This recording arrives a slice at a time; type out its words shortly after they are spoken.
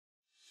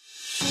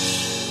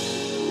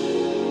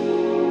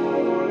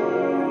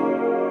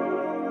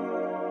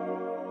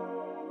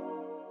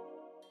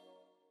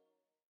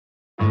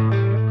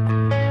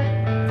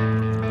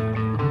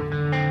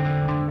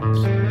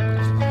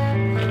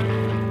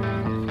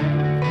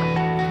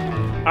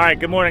All right,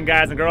 good morning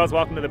guys and girls.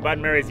 Welcome to the Bud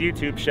Murray's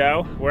YouTube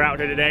show. We're out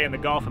here today in the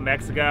Gulf of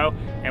Mexico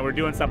and we're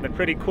doing something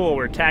pretty cool.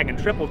 We're tagging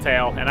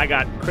tripletail and I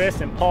got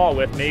Chris and Paul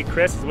with me.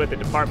 Chris is with the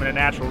Department of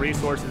Natural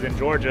Resources in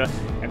Georgia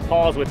and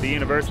Paul's with the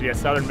University of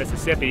Southern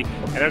Mississippi,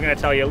 and they're going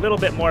to tell you a little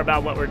bit more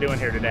about what we're doing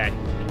here today.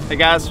 Hey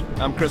guys,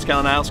 I'm Chris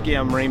Kalinowski.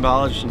 I'm a marine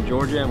biologist in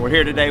Georgia and we're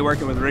here today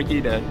working with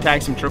Ricky to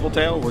tag some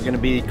tripletail. We're going to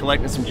be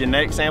collecting some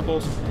genetic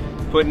samples,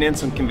 putting in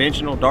some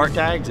conventional dart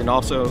tags, and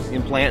also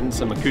implanting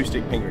some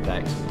acoustic finger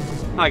tags.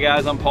 Hi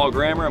guys, I'm Paul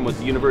Grammer. I'm with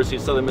the University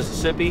of Southern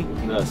Mississippi,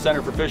 the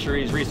Center for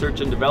Fisheries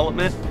Research and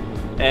Development.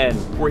 And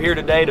we're here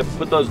today to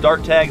put those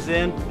dart tags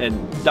in.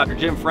 And Dr.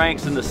 Jim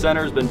Franks in the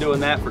center has been doing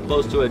that for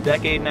close to a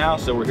decade now.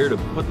 So we're here to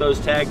put those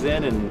tags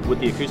in, and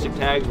with the acoustic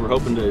tags, we're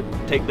hoping to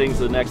take things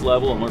to the next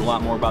level and learn a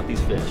lot more about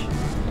these fish.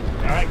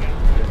 All right, guys.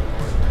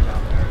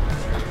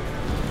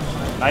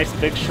 Nice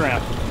big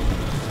shrimp.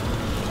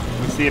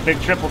 We see a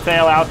big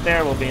tripletail out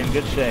there, we'll be in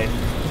good shape.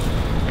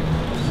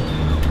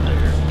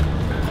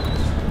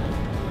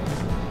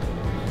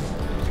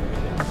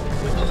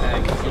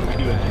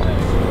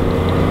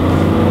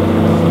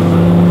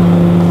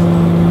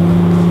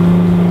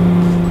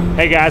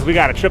 Hey guys, we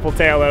got a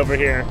tripletail over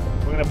here.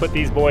 We're gonna put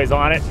these boys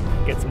on it,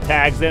 get some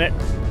tags in it.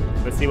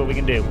 Let's see what we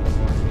can do.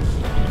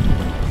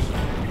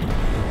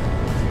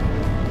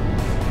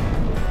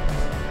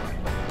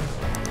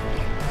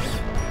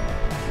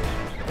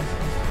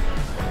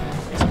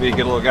 This will be a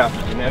good little guy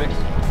for genetics.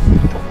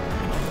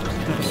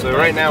 So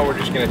right now we're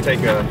just gonna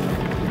take a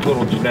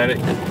little genetic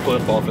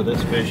clip off of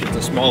this fish. It's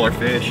a smaller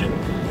fish, and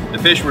the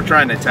fish we're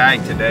trying to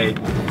tag today,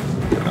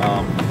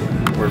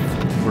 we're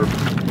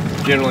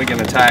generally going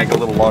to tag a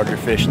little larger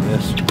fish than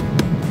this. So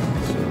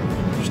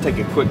just take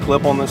a quick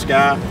clip on this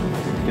guy,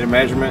 get a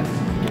measurement,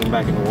 get him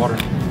back in the water.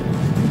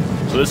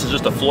 So this is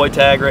just a Floyd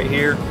tag right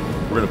here.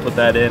 We're going to put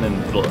that in, and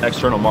a little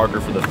external marker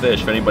for the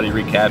fish. If anybody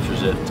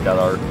recaptures it, it's got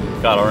our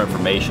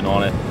information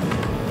on it.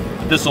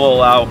 This will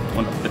allow,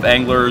 if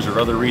anglers or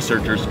other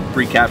researchers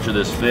recapture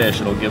this fish,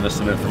 it'll give us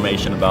some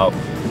information about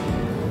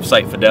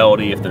site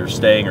fidelity, if they're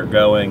staying or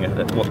going,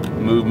 what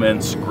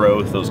movements,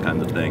 growth, those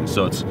kinds of things.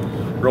 So it's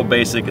real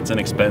basic, it's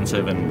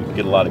inexpensive, and we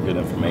get a lot of good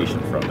information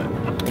from it.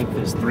 Length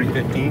is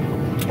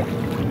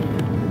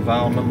 315.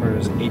 File number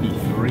is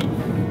 83.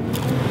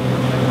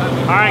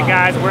 All right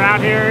guys, we're out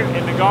here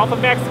in the Gulf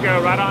of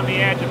Mexico, right on the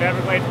edge of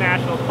Everglades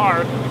National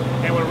Park,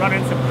 and we're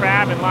running some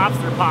crab and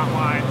lobster pot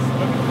lines.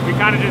 We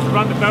kind of just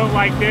run the boat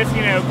like this,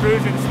 you know,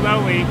 cruising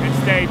slowly, and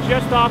stay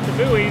just off the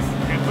buoys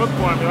and hook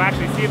for them. You'll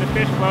actually see the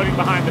fish floating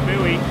behind the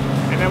buoy,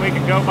 and then we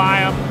can go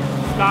by them,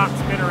 stop,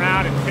 spin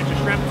around, and pitch a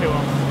shrimp to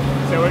them.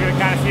 So we're going to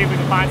kind of see if we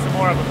can find some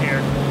more of them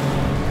here.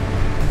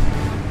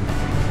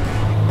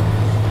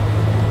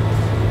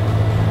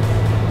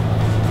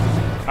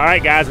 All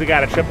right guys, we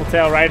got a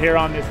tripletail right here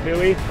on this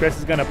buoy. Chris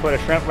is going to put a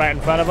shrimp right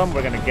in front of him.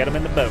 We're going to get him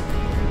in the boat.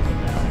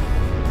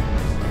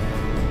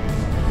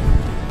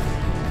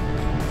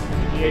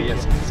 Yeah,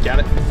 yes, he's got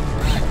it.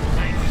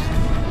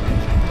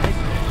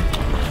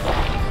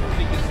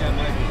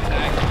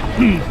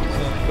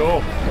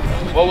 Cool.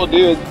 What we'll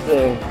do is,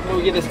 when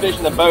we get this fish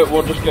in the boat,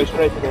 we'll just go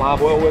straight to the live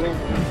well with him.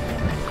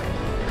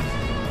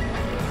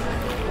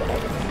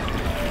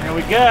 There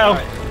we go.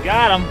 Right.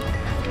 Got him.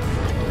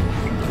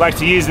 Like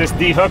to use this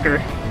de-hooker.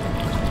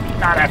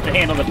 Not have to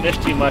handle the fish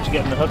too much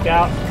getting the hook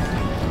out.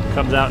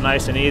 Comes out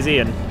nice and easy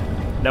and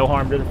no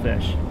harm to the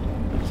fish.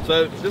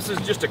 So this is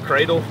just a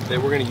cradle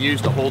that we're going to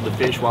use to hold the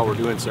fish while we're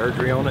doing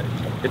surgery on it.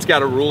 It's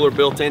got a ruler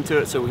built into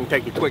it so we can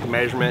take a quick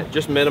measurement,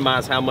 just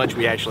minimize how much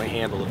we actually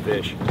handle the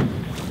fish.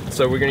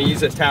 So we're going to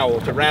use this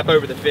towel to wrap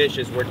over the fish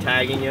as we're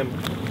tagging him.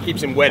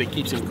 Keeps him wet, it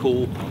keeps him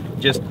cool.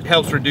 Just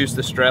helps reduce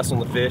the stress on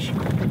the fish.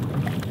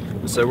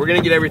 So we're going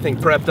to get everything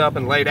prepped up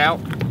and laid out.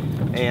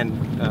 And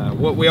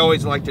what we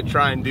always like to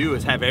try and do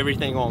is have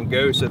everything on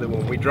go so that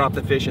when we drop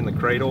the fish in the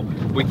cradle,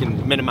 we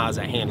can minimize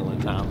that handling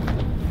time.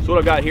 So what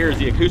I've got here is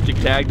the acoustic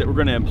tag that we're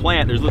going to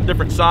implant. There's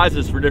different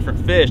sizes for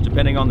different fish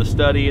depending on the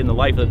study and the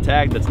life of the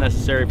tag that's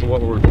necessary for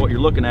what you're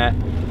looking at.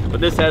 But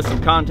this has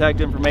some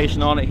contact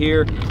information on it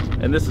here,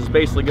 and this is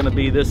basically going to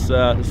be this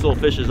little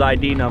fish's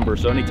ID number.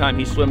 So anytime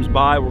he swims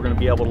by, we're going to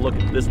be able to look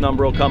at this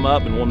number will come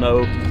up and we'll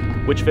know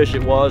which fish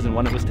it was and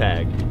when it was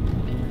tagged.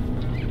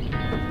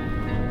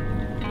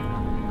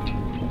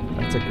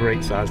 That's a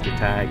great size to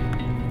tag.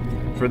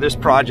 For this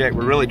project,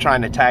 we're really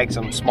trying to tag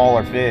some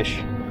smaller fish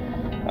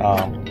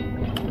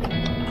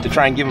to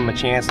try and give them a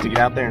chance to get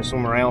out there and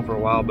swim around for a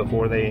while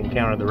before they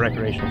encounter the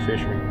recreational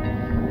fishery.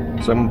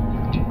 So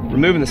I'm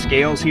removing the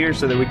scales here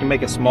so that we can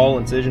make a small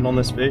incision on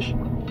this fish. Give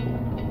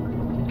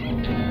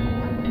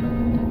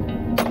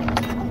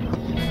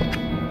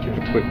it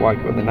a quick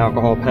wipe with an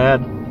alcohol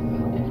pad.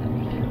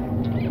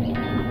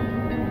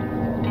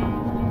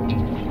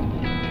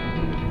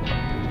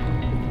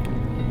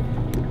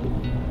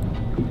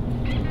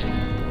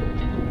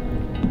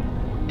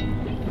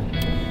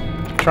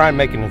 Try and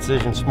make an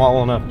incision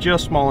small enough,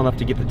 just small enough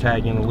to get the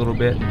tag in a little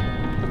bit.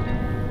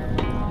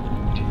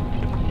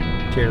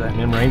 Tear that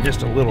membrane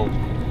just a little,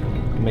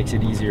 it makes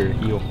it easier to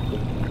heal.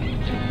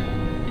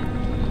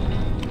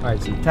 All right,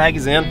 so the tag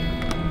is in.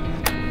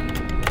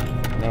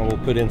 Now we'll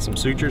put in some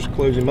sutures,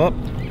 close him up.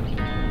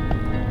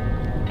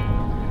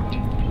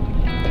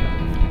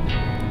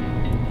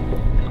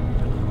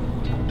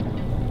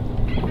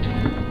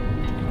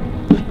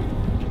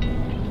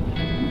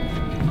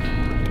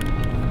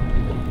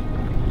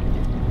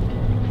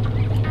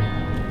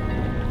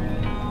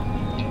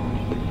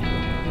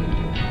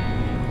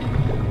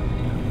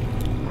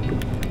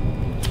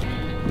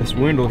 This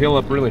wound will heal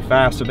up really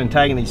fast. I've been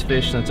tagging these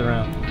fish since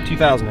around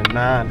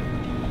 2009,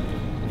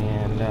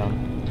 and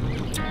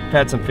I've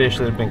had some fish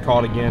that have been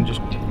caught again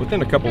just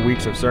within a couple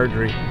weeks of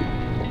surgery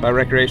by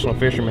recreational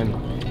fishermen.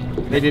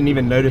 They didn't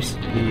even notice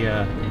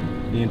the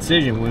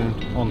incision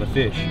wound on the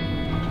fish.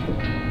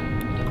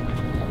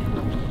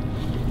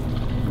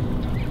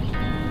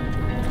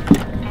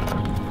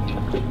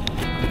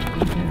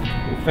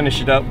 We'll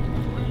finish it up.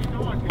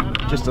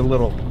 Just a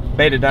little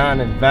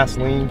betadine and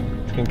Vaseline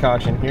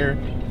concoction here.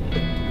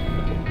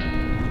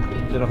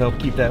 That'll help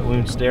keep that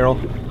wound sterile.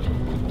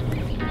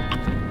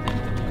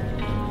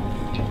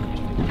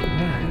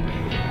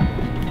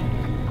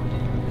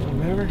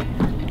 Remember?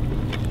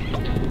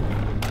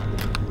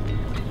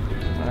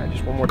 All right,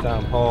 just one more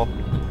time, Paul.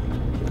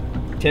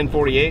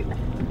 1048.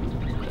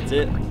 That's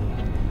it.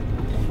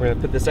 We're gonna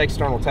put this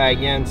external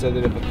tag in so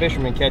that if a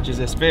fisherman catches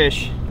this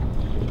fish,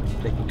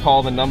 they can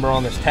call the number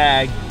on this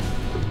tag,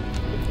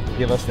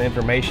 give us the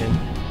information.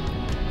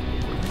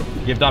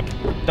 Give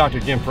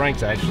Dr. Jim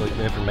Franks actually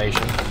the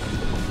information.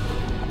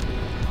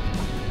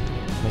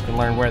 They can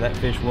learn where that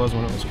fish was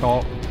when it was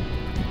caught,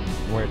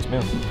 where it's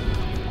been.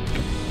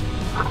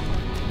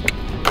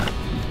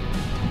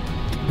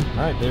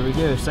 All right, there we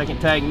go.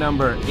 Second tag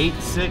number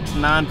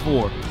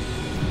 8694.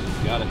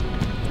 Got it.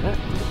 All right.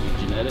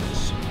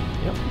 Genetics.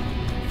 Yep.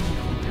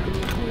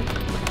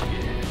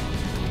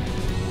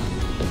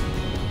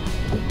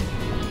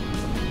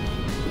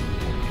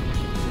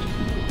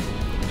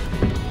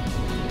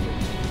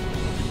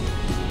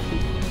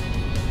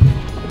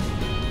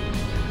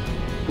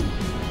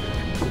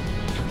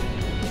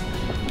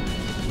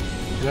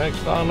 Next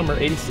file number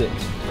 86.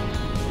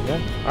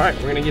 Okay. All right,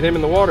 we're gonna get him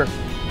in the water.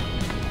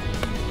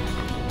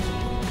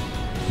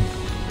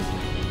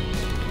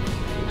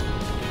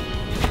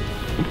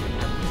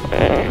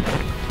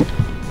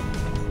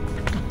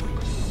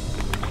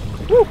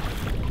 Woo.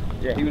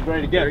 Yeah, he was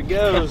ready to go. There he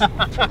goes. All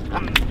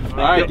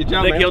right, good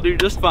job, I think man. he'll do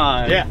just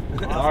fine. Yeah.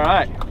 All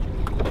right.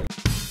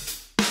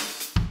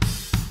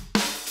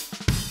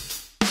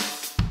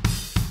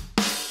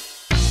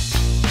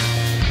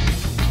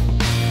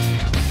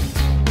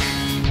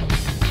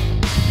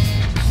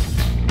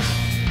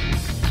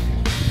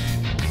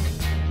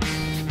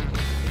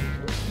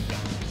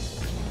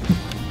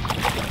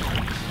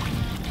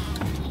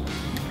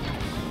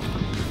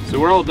 So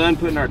we're all done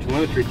putting our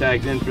telemetry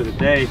tags in for the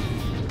day.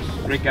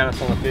 Rick got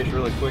us on the fish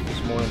really quick this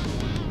morning.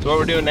 So what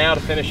we're doing now to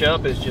finish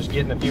up is just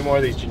getting a few more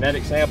of these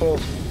genetic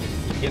samples,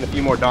 getting a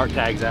few more dark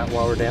tags out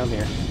while we're down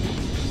here.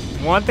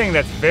 One thing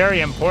that's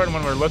very important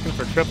when we're looking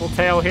for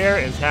tripletail here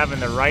is having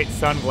the right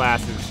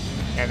sunglasses.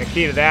 And the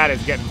key to that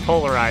is getting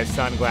polarized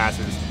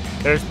sunglasses.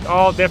 There's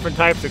all different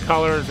types of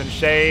colors and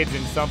shades,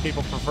 and some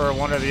people prefer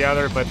one or the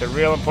other, but the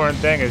real important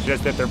thing is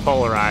just that they're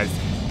polarized.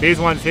 These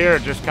ones here are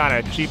just kind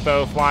of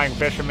cheapo flying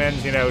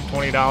fishermen's, you know,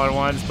 $20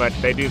 ones, but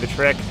they do the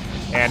trick,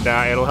 and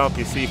it'll help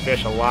you see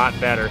fish a lot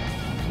better.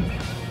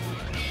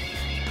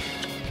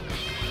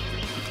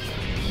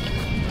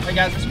 Hey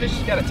guys, this fish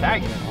has got a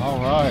tag in it. All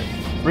right,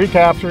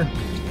 recapture.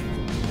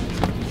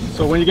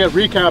 So when you get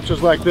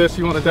recaptures like this,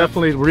 you want to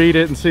definitely read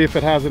it and see if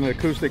it has an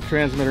acoustic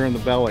transmitter in the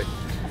belly.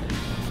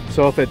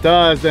 So if it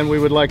does, then we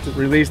would like to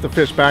release the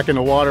fish back in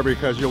the water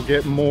because you'll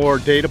get more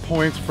data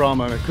points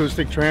from an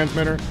acoustic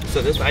transmitter.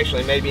 So this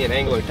actually may be an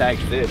angler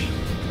tagged fish.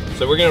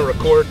 So we're gonna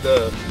record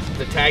the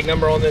tag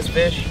number on this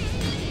fish,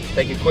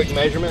 take a quick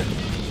measurement.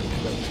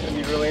 It's gonna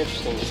be really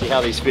interesting to see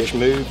how these fish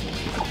move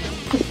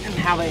and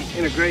how they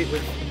integrate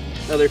with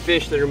other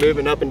fish that are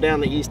moving up and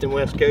down the east and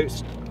west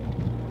coast.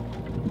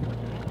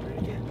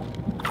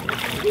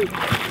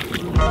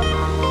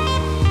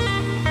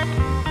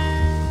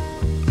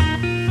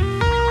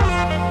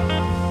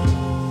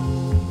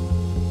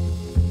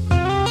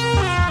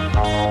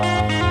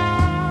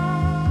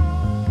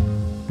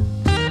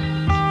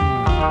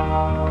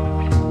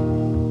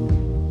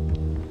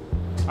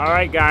 All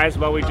right, guys,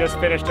 well, we just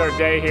finished our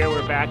day here.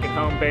 We're back at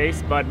home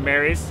base, Bud and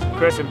Mary's.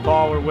 Chris and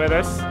Paul were with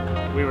us.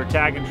 We were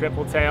tagging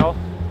tripletail.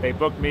 They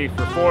booked me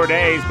for 4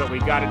 days, but we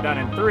got it done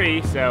in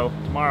 3, so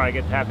tomorrow I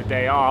get to have the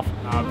day off.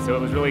 So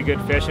it was really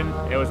good fishing.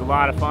 It was a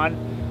lot of fun.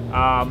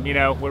 You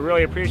know, we're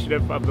really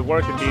appreciative of the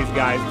work that these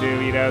guys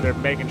do. You know, they're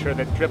making sure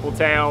that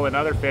tripletail and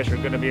other fish are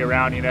going to be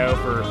around, you know,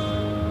 for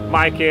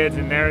my kids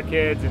and their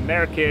kids and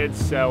their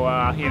kids. So,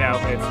 you know,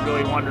 it's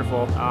really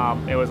wonderful.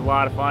 It was a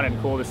lot of fun and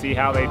cool to see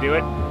how they do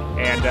it.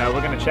 And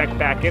we're going to check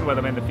back in with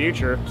them in the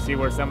future, see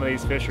where some of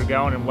these fish are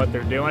going and what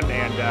they're doing.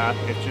 And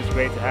it's just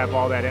great to have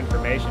all that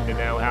information to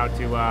know how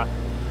to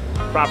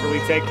properly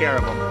take care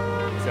of them.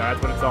 So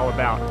that's what it's all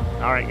about.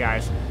 All right,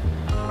 guys.